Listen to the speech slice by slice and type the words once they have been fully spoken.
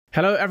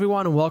Hello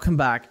everyone and welcome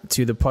back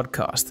to the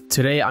podcast.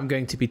 Today I'm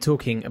going to be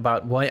talking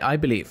about why I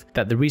believe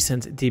that the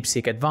recent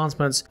DeepSeek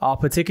advancements are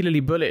particularly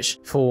bullish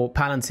for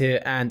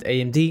Palantir and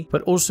AMD,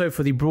 but also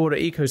for the broader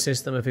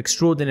ecosystem of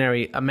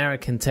extraordinary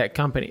American tech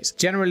companies.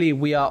 Generally,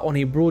 we are on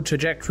a broad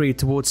trajectory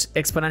towards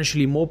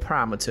exponentially more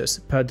parameters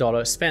per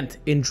dollar spent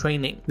in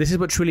training. This is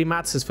what truly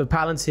matters for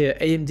Palantir,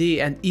 AMD,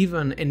 and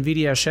even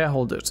Nvidia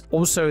shareholders.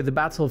 Also, the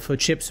battle for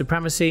chip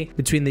supremacy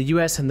between the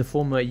US and the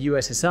former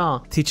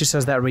USSR teaches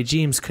us that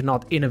regimes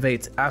cannot innovate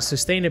as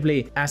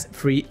sustainably as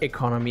free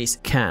economies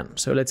can.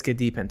 So let's get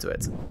deep into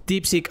it.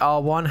 DeepSeek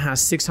R1 has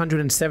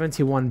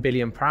 671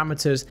 billion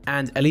parameters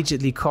and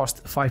allegedly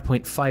cost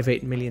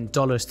 $5.58 million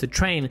to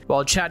train,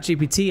 while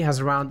ChatGPT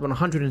has around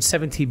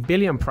 170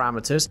 billion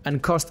parameters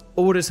and cost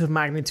orders of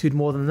magnitude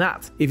more than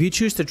that. If you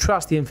choose to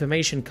trust the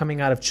information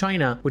coming out of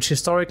China, which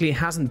historically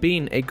hasn't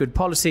been a good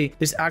policy,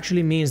 this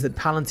actually means that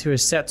Palantir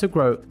is set to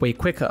grow way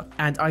quicker.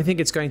 And I think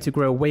it's going to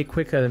grow way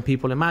quicker than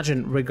people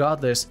imagine,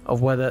 regardless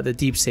of whether the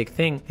DeepSeek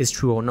thing is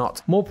true or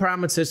not. More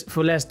parameters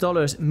for less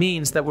dollars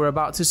means that we're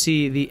about to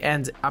see the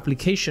end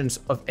applications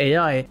of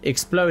AI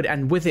explode,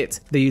 and with it,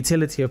 the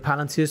utility of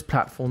Palantir's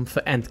platform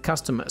for end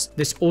customers.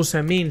 This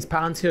also means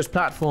Palantir's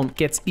platform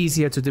gets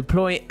easier to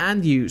deploy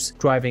and use,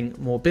 driving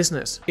more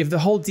business. If the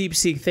whole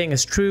DeepSeek thing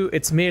is true,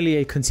 it's merely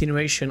a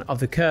continuation of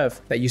the curve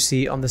that you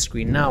see on the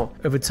screen now.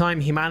 Over time,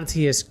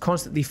 humanity has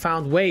constantly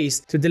found ways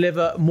to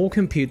deliver more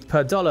compute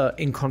per dollar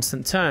in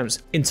constant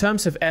terms. In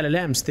terms of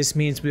LLMs, this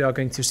means we are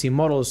going to see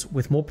models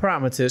with more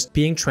parameters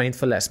being trained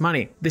for less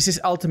money. This is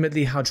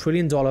ultimately how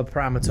trillion-dollar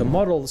parameter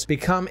models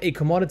become a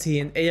commodity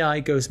and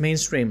AI goes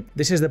mainstream.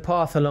 This is the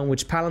path along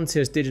which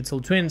Palantir's digital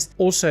twins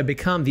also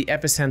become the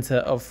epicenter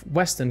of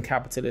Western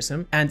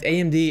capitalism, and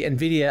AMD,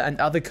 Nvidia, and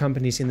other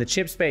companies in the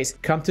chip space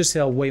come to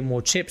sell way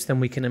more chips than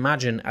we can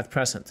imagine at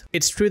present.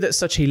 It's true that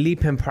such a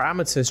leap in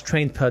parameters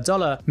trained per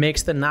dollar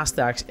makes the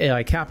Nasdaq's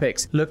AI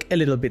capex look a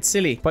little bit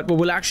silly, but what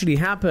will actually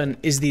happen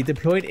is the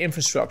deployed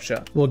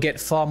infrastructure will get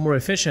far more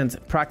efficient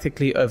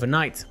practically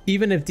overnight.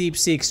 Even if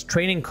DeepSeek's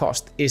training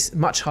cost is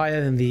much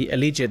higher than the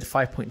alleged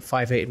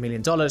 $5.58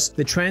 million,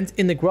 the trend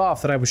in the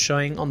graph that I was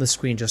showing on the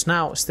screen just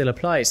now still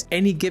applies.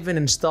 Any given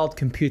installed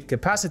compute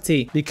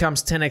capacity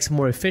becomes 10x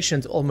more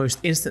efficient almost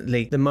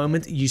instantly the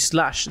moment you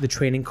slash the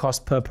training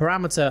cost per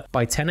parameter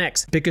by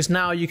 10x, because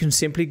now you can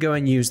simply go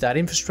and use that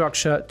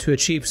infrastructure to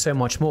achieve so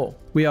much more.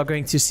 We are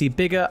going to see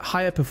bigger,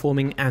 higher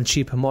performing and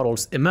cheaper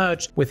models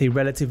emerge with a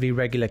relatively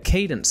regular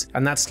cadence,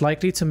 and that's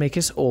likely to make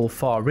us all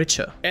far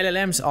richer.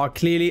 LLMs are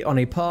clearly on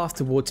a path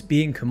towards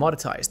being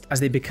commoditized as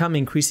they become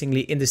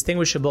increasingly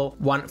indistinguishable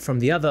one from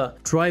the other,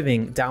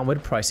 driving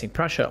downward pricing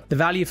pressure. The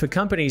value for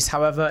companies,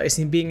 however, is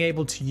in being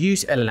able to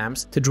use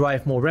LLMs to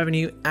drive more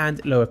revenue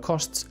and lower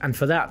costs, and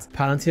for that,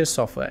 Palantir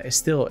software is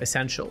still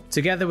essential.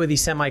 Together with the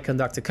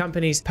semiconductor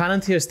companies,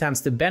 Palantir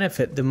stands to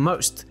benefit the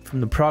most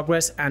from the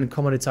progress and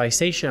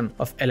commoditization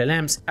of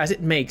LLMs, as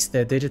it makes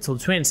their digital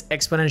twins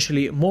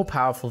exponentially more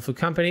powerful for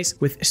companies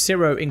with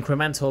zero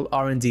incremental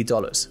R&D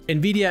dollars.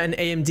 Nvidia and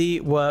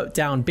AMD were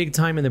down big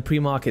time in the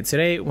pre-market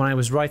today when I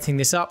was writing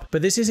this up,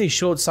 but this is a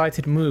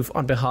short-sighted move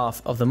on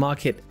behalf of the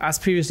market. As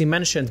previously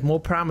mentioned,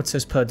 more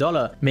parameters per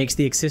dollar makes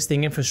the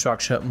existing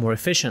infrastructure more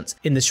efficient.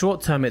 In the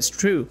short term, it's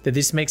true that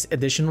this makes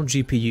additional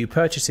GPU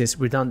purchases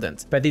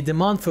redundant, but the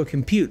demand for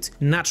compute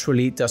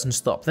naturally doesn't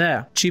stop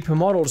there. Cheaper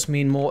models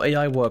mean more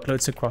AI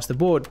workloads across the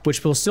board,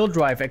 which will still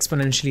drive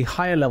exponentially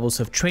higher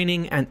levels of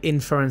training and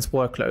inference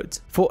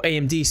workloads. For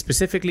AMD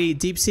specifically,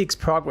 DeepSeek's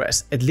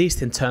progress, at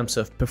least in terms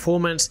of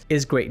performance,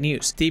 is great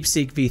news.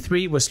 DeepSeek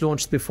V3 was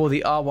launched before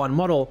the R1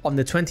 model on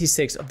the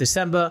 26th of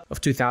December of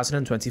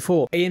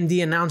 2024.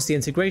 AMD announced the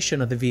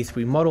integration of the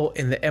V3 model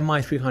in the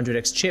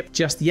MI300X chip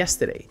just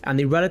yesterday, and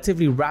the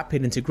relatively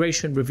rapid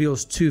integration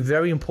reveals two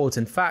very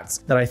important facts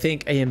that I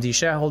think AMD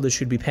shareholders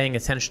should be paying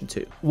attention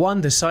to.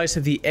 One, the size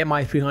of the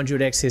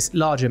MI300X's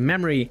larger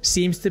memory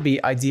seems to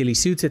be ideally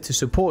suited to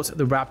support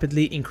the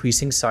rapidly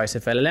increasing size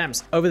of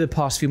LLMs. Over the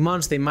past few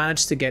months, they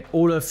managed to get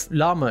all of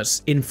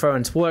Llama's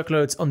inference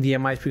workloads on the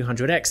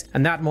MI300X,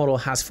 and that model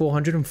has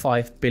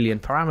 405 billion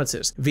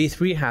parameters.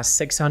 V3 has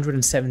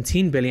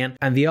 617 billion,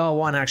 and the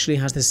R1 actually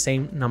has the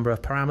same number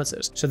of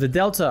parameters. So the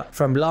delta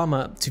from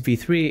Llama to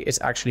V3 is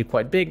actually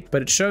quite big,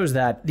 but it shows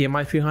that the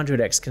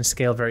MI300X can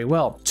scale very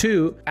well.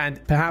 Two,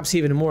 and perhaps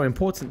even more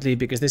importantly,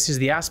 because this is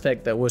the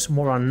aspect that was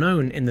more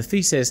unknown in the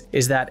thesis,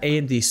 is that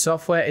AMD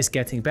software is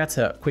getting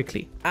better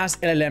quickly. As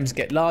LLMs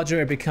get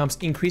larger, it becomes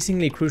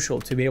increasingly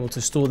crucial to be able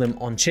to store them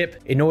on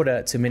chip in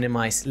order to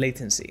minimize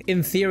latency.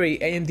 In theory,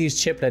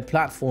 AMD's chiplet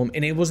platform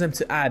enables them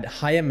to add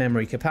higher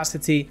memory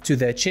capacity to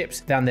their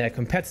chips than their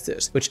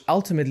competitors, which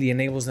ultimately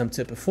enables them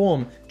to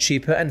perform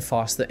cheaper and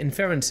faster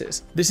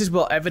inferences. This is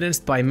well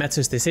evidenced by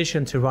Meta's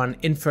decision to run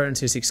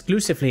inferences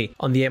exclusively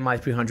on the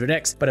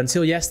MI300X, but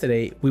until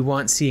yesterday, we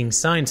weren't seeing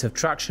signs of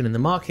traction in the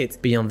market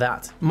beyond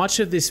that. Much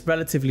of this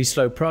relatively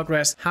slow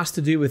progress has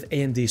to do with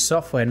AMD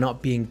software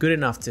not being good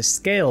enough to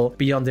scale scale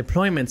beyond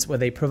deployments where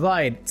they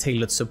provide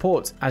tailored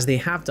support, as they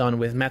have done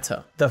with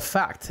Meta. The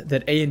fact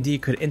that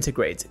AMD could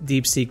integrate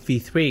DeepSeek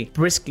v3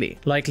 briskly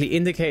likely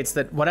indicates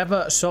that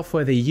whatever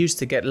software they use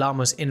to get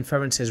Llama's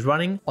inferences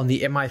running on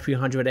the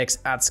MI300X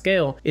at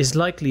scale is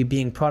likely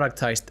being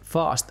productized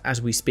fast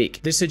as we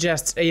speak. This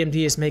suggests AMD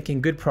is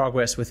making good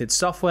progress with its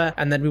software,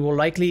 and that we will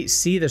likely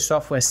see the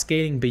software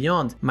scaling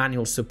beyond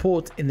manual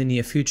support in the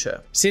near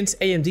future. Since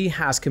AMD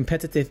has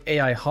competitive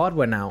AI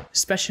hardware now,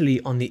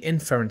 especially on the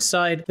inference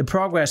side, the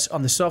progress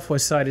on the software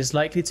side is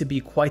likely to be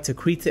quite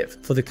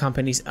accretive for the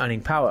company's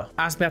earning power.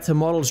 As better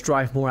models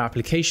drive more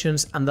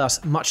applications and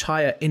thus much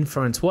higher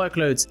inference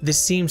workloads, this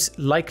seems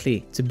likely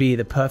to be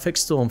the perfect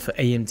storm for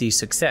AMD's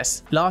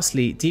success.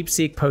 Lastly,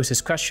 DeepSeek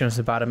poses questions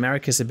about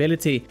America's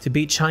ability to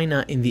beat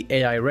China in the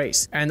AI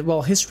race. And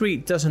while history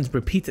doesn't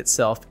repeat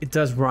itself, it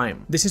does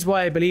rhyme. This is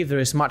why I believe there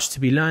is much to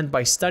be learned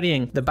by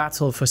studying the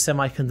battle for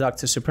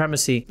semiconductor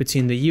supremacy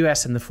between the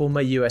US and the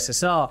former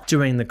USSR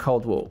during the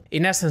Cold War.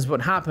 In essence,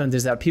 what happened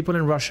is that people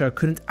in Russia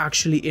couldn't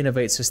actually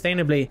innovate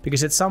sustainably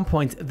because at some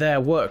point their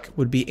work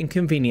would be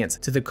inconvenient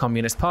to the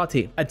Communist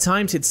Party. At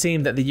times it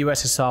seemed that the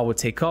USSR would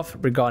take off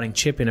regarding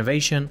chip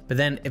innovation, but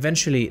then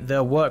eventually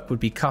their work would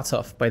be cut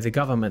off by the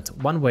government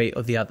one way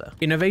or the other.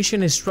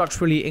 Innovation is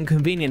structurally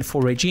inconvenient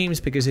for regimes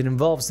because it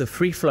involves the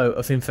free flow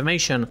of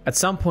information. At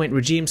some point,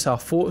 regimes are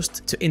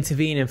forced to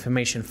intervene in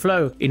information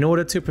flow in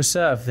order to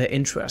preserve their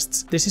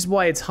interests. This is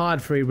why it's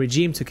hard for a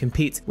regime to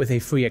compete with a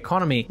free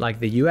economy like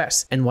the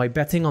US, and why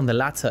betting on the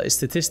latter is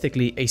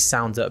statistically a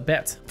sounder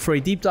bet. For a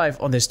deep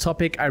dive on this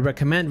topic, I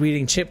recommend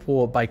reading Chip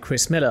War by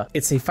Chris Miller.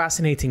 It's a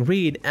fascinating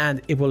read,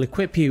 and it will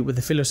equip you with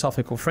the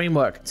philosophical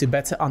framework to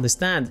better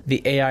understand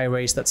the AI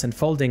race that's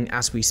unfolding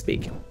as we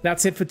speak.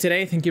 That's it for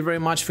today. Thank you very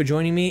much for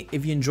joining me.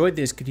 If you enjoyed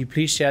this, could you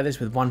please share this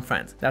with one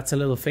friend? That's a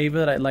little favor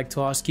that I'd like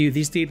to ask you.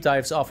 These deep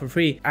dives are for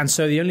free, and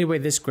so the only way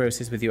this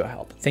grows is with your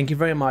help. Thank you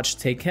very much,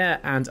 take care,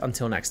 and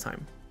until next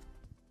time.